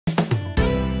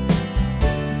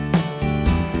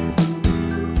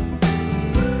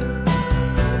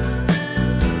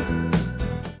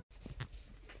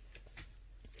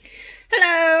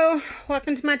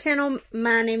welcome to my channel.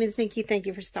 My name is Nikki. Thank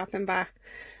you for stopping by.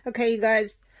 Okay, you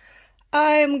guys,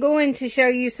 I'm going to show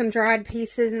you some dried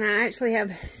pieces, and I actually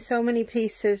have so many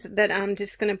pieces that I'm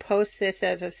just going to post this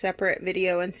as a separate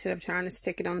video instead of trying to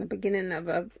stick it on the beginning of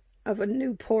a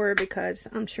new pour, because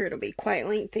I'm sure it'll be quite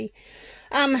lengthy.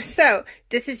 So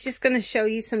this is just going to show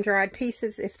you some dried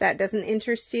pieces. If that doesn't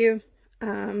interest you,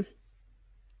 then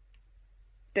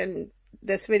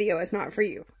this video is not for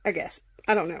you, I guess.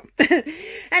 I don't know.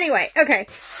 Anyway, okay.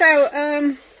 So,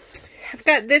 I've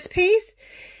got this piece.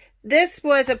 This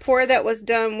was a pour that was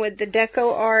done with the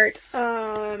Deco Art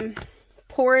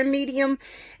pouring medium.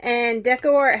 And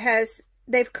Deco Art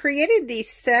they've created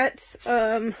these sets.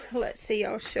 Let's see,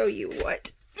 I'll show you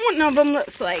what one of them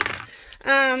looks like.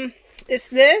 It's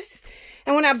this.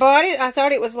 And when I bought it, I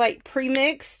thought it was like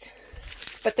pre-mixed,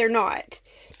 but they're not.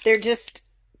 They're just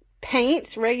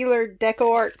paints, regular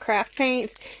Deco Art craft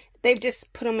paints. They've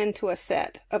just put them into a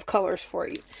set of colors for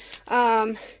you.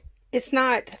 It's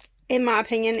not, in my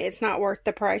opinion, it's not worth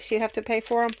the price you have to pay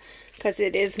for them, because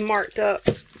it is marked up.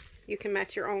 You can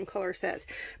match your own color sets.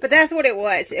 But that's what it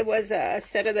was. It was a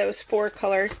set of those 4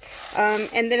 colors.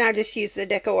 And then I just used the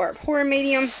Deco Art pour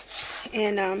medium.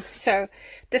 And so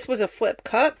this was a flip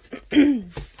cup. I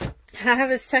have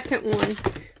a second one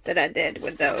that I did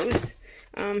with those.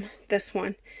 This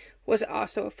one was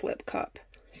also a flip cup.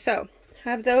 So I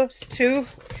have those 2.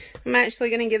 I'm actually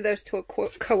going to give those to a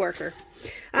coworker.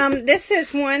 This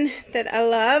is one that I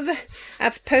love.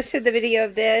 I've posted the video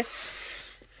of this.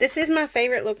 This is my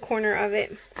favorite little corner of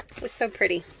it. It's so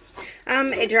pretty.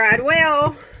 It dried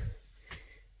well,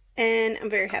 and I'm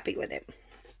very happy with it.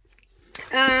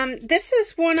 This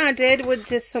is one I did with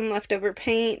just some leftover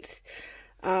paint.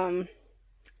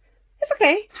 It's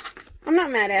okay. I'm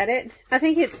not mad at it. I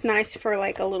think it's nice for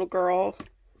like a little girl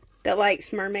that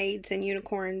likes mermaids and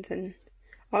unicorns and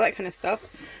all that kind of stuff.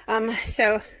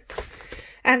 So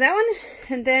I have that one.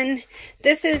 And then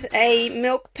this is a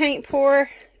milk paint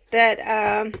pour that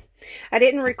I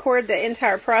didn't record the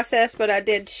entire process, but I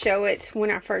did show it when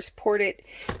I first poured it.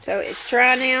 So it's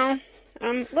dry now.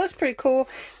 Looks pretty cool.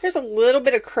 There's a little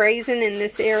bit of crazing in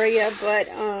this area, but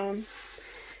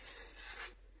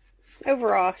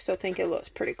overall I still think it looks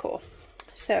pretty cool.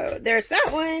 So there's that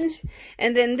one.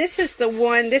 And then this is the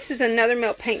one, this is another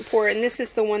milk paint pour, and this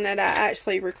is the one that I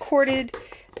actually recorded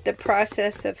the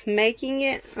process of making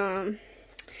it. And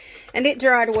it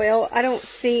dried well. I don't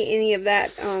see any of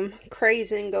that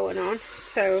crazing going on.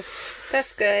 So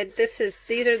that's good.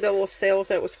 These are the little cells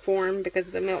that was formed because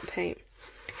of the milk paint.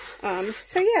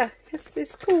 So yeah,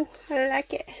 it's cool. I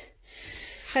like it.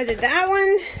 I did that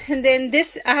one. And then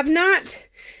this, I have not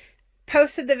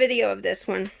posted the video of this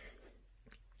one.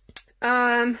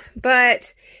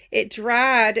 But it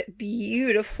dried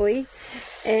beautifully.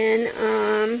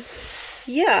 And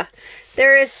yeah,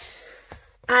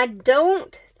 I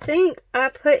don't think I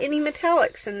put any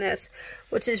metallics in this,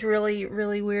 which is really,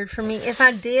 really weird for me. If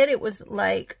I did, it was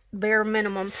like bare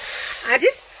minimum. I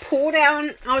just pulled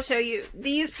out, I'll show you,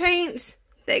 these paints.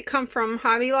 They come from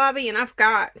Hobby Lobby, and I've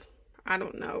got, I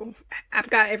don't know,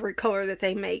 I've got every color that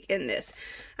they make in this.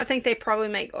 I think they probably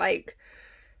make like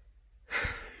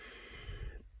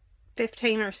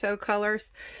 15 or so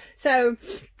colors. So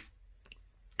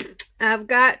I've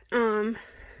got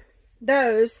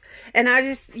those, and I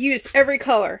just used every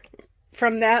color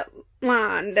from that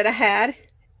line that I had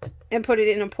and put it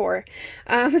in a pour.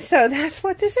 So that's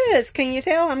what this is. Can you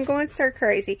tell? I'm going stir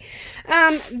crazy.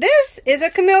 This is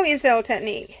a chameleon cell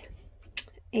technique,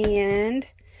 and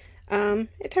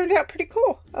it turned out pretty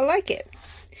cool. I like it.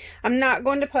 I'm not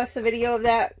going to post a video of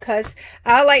that because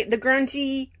I like the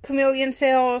grungy chameleon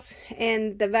cells,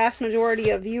 and the vast majority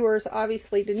of viewers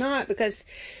obviously did not, because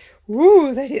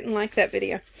woo, they didn't like that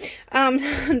video.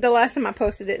 The last time I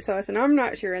posted it, so I said, I'm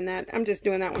not sure in that. I'm just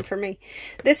doing that one for me.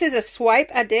 This is a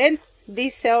swipe I did.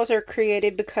 These cells are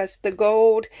created because the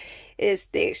gold is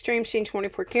the Extreme Sheen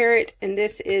 24 karat, and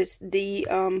this is the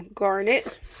garnet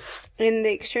in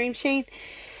the Extreme Sheen.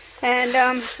 And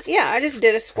yeah, I just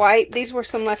did a swipe. These were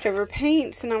some leftover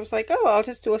paints, and I was like, oh, I'll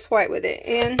just do a swipe with it.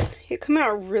 And it came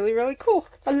out really, really cool.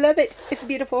 I love it. It's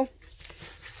beautiful.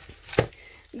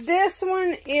 This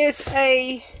one is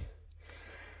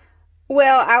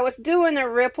well, I was doing a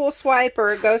ripple swipe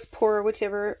or a ghost pour,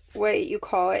 whichever way you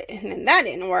call it, and then that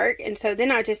didn't work. And so then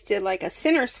I just did like a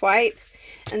center swipe,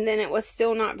 and then it was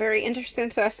still not very interesting.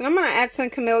 So I said, I'm going to add some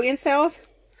chameleon cells.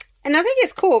 And I think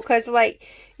it's cool because, like,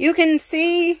 you can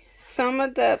see some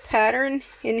of the pattern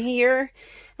in here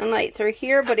and like through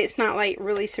here, but it's not like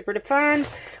really super defined,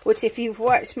 which if you've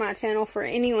watched my channel for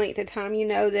any length of time, you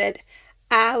know that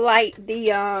I like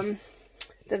the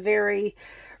very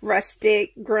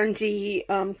rustic, grungy,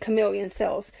 chameleon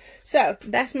cells. So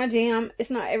that's my jam. It's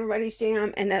not everybody's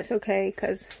jam, and that's okay,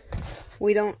 because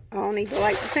we don't all need to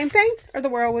like the same thing, or the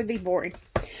world would be boring.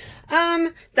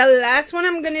 The last one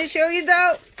I'm going to show you,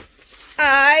 though,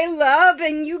 I love,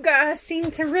 and you guys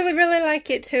seem to really, really like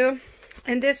it too.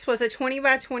 And this was a 20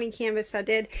 by 20 canvas I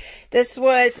did. This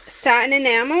was satin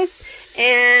enamel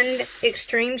and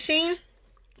extreme sheen.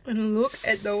 And look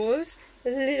at those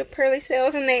little pearly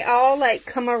cells. And they all like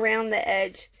come around the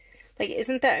edge. Like,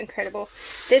 isn't that incredible?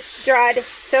 This dried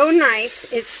so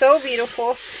nice. It's so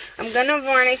beautiful. I'm going to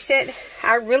varnish it.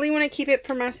 I really want to keep it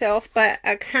for myself, but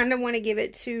I kind of want to give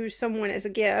it to someone as a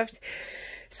gift.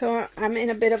 So I'm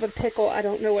in a bit of a pickle. I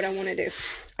don't know what I want to do.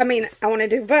 I mean, I want to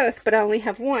do both, but I only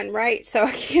have one, right? So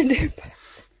I can't do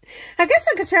both. I guess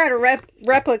I could try to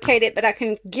replicate it, but I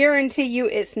can guarantee you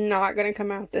it's not going to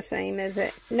come out the same as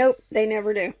it. Nope, they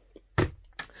never do.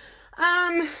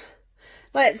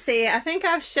 Let's see. I think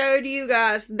I've showed you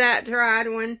guys that dried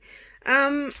one.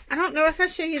 I don't know if I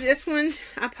show you this one.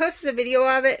 I posted a video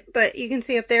of it, but you can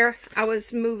see up there, I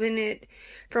was moving it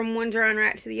from one drying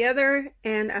rack to the other,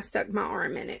 and I stuck my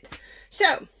arm in it.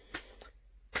 So,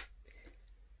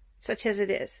 such as it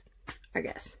is, I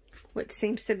guess, which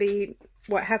seems to be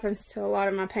what happens to a lot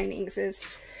of my paintings, is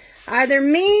either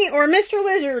me or Mr.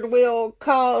 Lizard will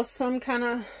cause some kind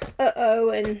of uh-oh,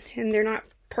 and they're not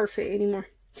perfect anymore.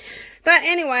 But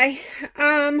anyway,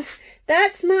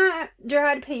 that's my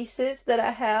dried pieces that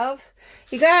I have.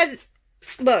 You guys,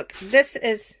 look, this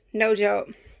is no joke.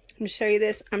 I'm going to show you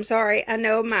this. I'm sorry. I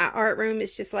know my art room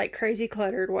is just like crazy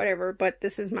cluttered, whatever, but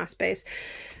this is my space.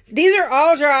 These are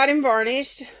all dried and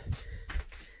varnished.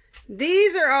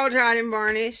 These are all dried and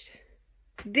varnished.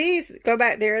 These, go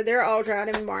back there, they're all dried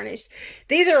and varnished.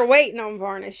 These are waiting on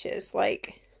varnishes.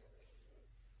 Like,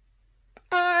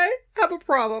 I have a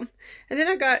problem. And then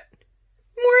I got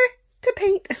more to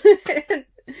paint.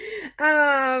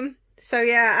 So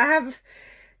yeah, I have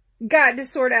got to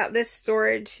sort out this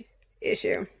storage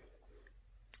issue.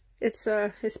 It's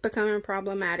becoming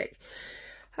problematic.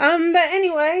 But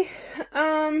anyway,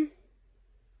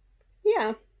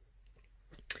 yeah.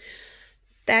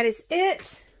 That is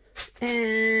it.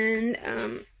 And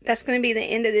that's going to be the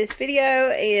end of this video,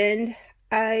 and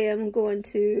I am going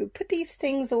to put these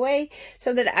things away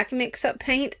so that I can mix up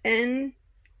paint and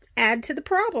add to the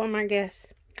problem, I guess.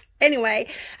 Anyway,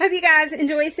 I hope you guys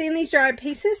enjoy seeing these dried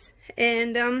pieces,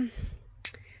 and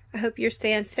I hope you're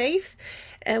staying safe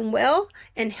and well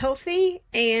and healthy,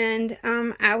 and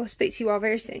I will speak to you all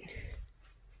very soon.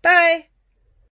 Bye!